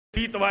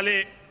फीत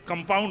वाले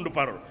कंपाउंड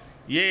पर,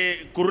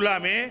 ये कुरला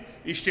में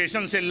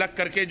स्टेशन से लग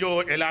करके जो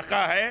इलाका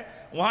है,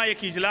 वहाँ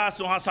एक इजलास,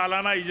 वहाँ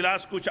सालाना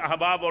इजलास कुछ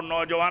अहबाब और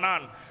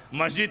नौजवान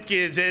मस्जिद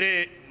के ज़ेरे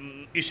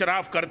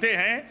इशराफ करते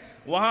हैं।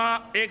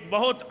 वहाँ एक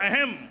बहुत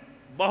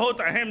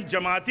अहम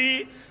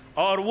जमाती,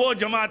 और वो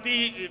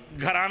जमाती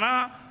घराना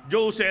जो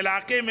उस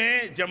इलाके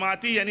में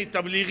जमाती यानी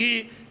तबलीगी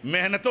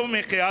मेहनतों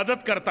में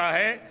क़ियादत करता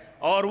है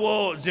और वो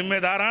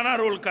ज़िम्मेदाराना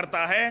रोल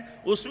करता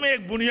है, उसमें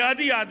एक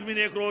बुनियादी आदमी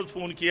ने एक रोज़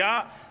फ़ोन किया,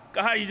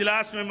 कहा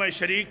इजलास में मैं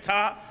शरीक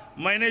था,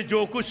 मैंने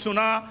जो कुछ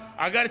सुना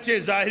अगरचे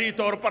ज़ाहिरी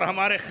तौर पर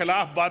हमारे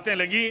ख़िलाफ़ बातें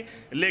लगी,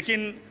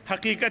 लेकिन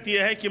हकीकत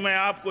यह है कि मैं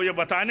आपको ये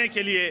बताने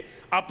के लिए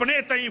अपने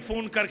तई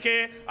फ़ोन करके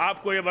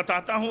आपको ये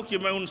बताता हूँ कि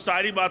मैं उन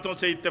सारी बातों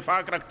से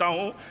इत्तेफाक रखता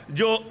हूँ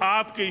जो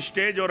आपके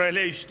स्टेज और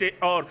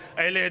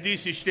अहले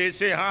हदीस स्टेज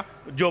से यहाँ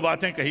जो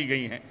बातें कही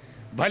गई हैं।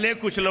 भले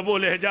कुछ लबो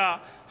लहजा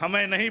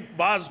हमें नहीं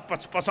बाज़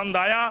पसंद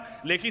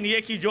आया, लेकिन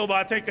ये कि जो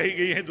बातें कही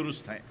गई हैं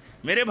दुरुस्त हैं।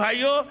 मेरे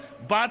भाइयों,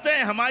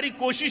 बातें, हमारी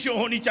कोशिश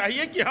होनी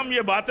चाहिए कि हम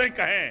ये बातें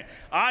कहें।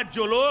 आज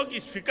जो लोग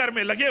इस फिक्र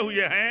में लगे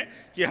हुए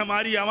हैं कि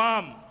हमारी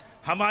आवाम,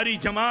 हमारी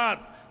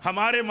जमात,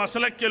 हमारे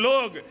मसलक के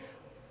लोग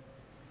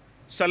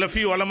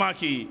सलफ़ी उलमा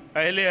की,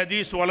 अहले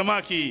हदीस उलमा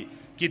की,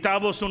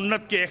 किताब व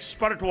सुन्नत के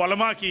एक्सपर्ट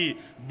उलमा की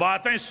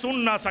बातें सुन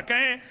ना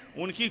सकें,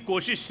 उनकी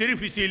कोशिश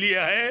सिर्फ इसीलिए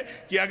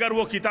है कि अगर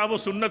वो किताब व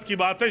सुन्नत की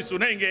बातें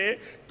सुनेंगे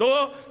तो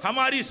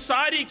हमारी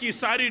सारी की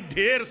सारी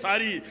ढेर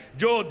सारी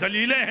जो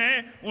दलीलें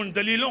हैं, उन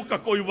दलीलों का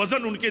कोई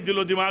वज़न उनके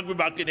दिलो दिमाग में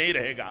बाकी नहीं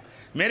रहेगा।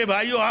 मेरे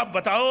भाइयों, आप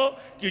बताओ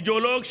कि जो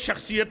लोग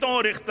शख्सियतों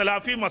और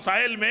इख्तलाफी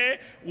मसाइल में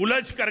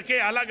उलझ करके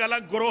अलग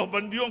अलग ग्रोह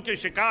बंदियों के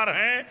शिकार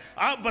हैं,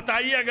 आप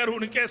बताइए अगर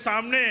उनके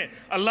सामने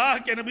अल्लाह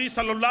के नबी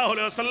सल्लल्लाहु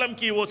अलैहि वसल्लम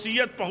की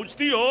वसीयत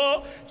पहुँचती हो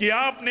कि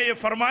आपने ये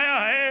फरमाया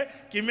है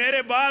कि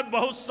मेरे बाद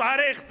बहुत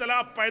सारे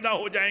इख्तलाफ पैदा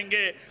हो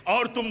जाएंगे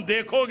और तुम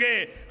देखोगे,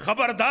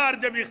 खबरदार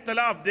जब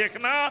इख्तलाफ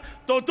देखना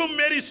तो तुम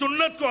मेरी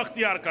सुन्नत को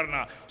अख्तियार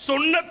करना,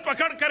 सुन्नत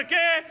पकड़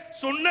करके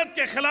सुन्नत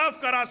के खिलाफ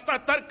का रास्ता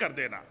तर्क कर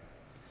देना।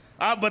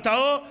 आप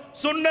बताओ,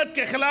 सुन्नत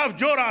के खिलाफ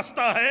जो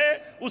रास्ता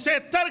है उसे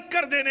तर्क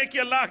कर देने की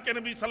अल्लाह के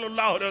नबी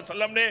सल्लल्लाहु अलैहि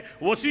वसल्लम ने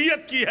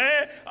वसीयत की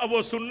है। अब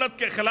वो सुन्नत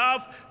के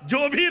खिलाफ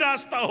जो भी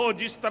रास्ता हो,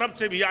 जिस तरफ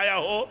से भी आया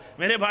हो,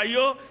 मेरे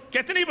भाइयों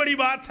कितनी बड़ी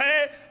बात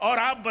है। और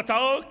आप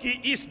बताओ कि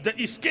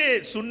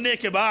इसके सुनने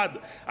के बाद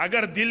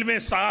अगर दिल में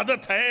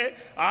सआदत है,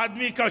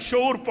 आदमी का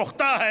शऊर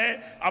पुख्ता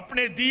है,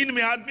 अपने दीन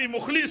में आदमी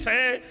मुखलिस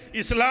है,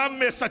 इस्लाम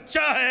में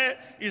सच्चा है,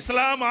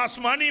 इस्लाम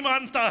आसमानी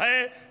मानता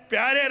है,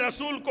 प्यारे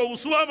रसूल को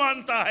उसवा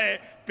मानता है,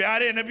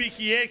 प्यारे नबी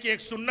की एक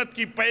सुन्नत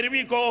की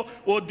पैरवी को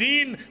वो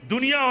दीन,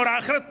 दुनिया और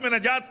आखिरत में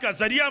नजात का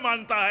जरिया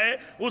मानता है,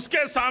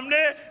 उसके सामने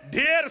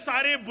ढेर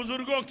सारे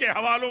बुजुर्गों के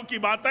हवालों की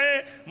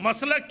बातें,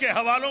 मसलक के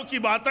हवालों की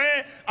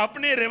बातें,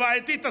 अपने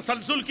रिवायती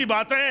तसलसल की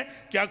बातें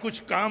क्या कुछ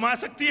काम आ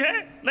सकती है?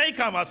 नहीं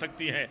काम आ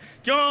सकती हैं।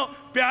 क्यों?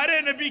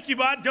 प्यारे नबी की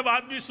बात जब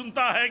आदमी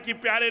सुनता है कि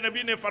प्यारे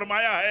नबी ने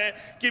फरमाया है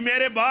कि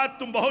मेरे बाद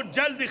तुम बहुत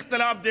जल्द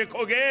इख्तलाफ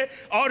देखोगे,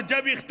 और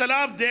जब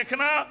इख्तलाफ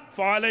देखना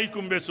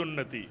फ़अलैकुम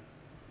बिसुन्नती,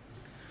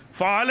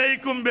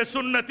 फ़अलैकुम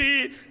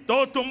बिसुन्नती,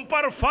 तो तुम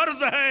पर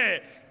फर्ज है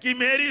कि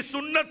मेरी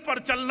सुन्नत पर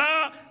चलना,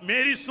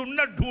 मेरी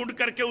सुन्नत ढूंढ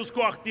करके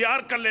उसको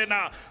अख्तियार कर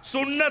लेना,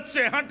 सुन्नत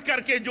से हट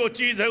करके जो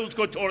चीज़ है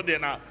उसको छोड़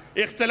देना।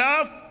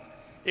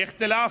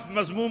 इख्तिलाफ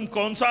मज़मूम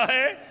कौन सा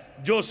है?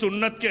 जो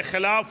सुन्नत के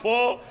खिलाफ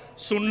हो,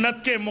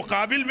 सुन्नत के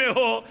मुकाबिल में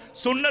हो,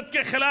 सुन्नत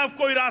के खिलाफ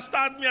कोई रास्ता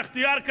आदमी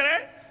अख्तियार करे,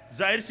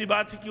 जाहिर सी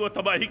बात है कि वो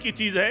तबाही की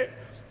चीज़ है।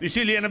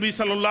 इसीलिए नबी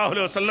सल्लल्लाहु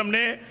अलैहि वसल्लम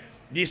ने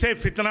जिसे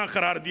फितना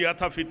करार दिया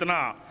था, फितना,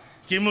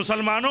 कि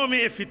मुसलमानों में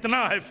ये फितना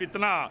है,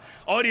 फितना,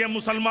 और ये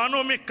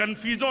मुसलमानों में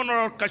कन्फ्यूजन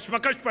और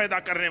कशमकश पैदा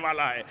करने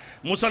वाला है,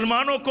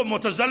 मुसलमानों को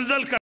मुतज़लज़ल कर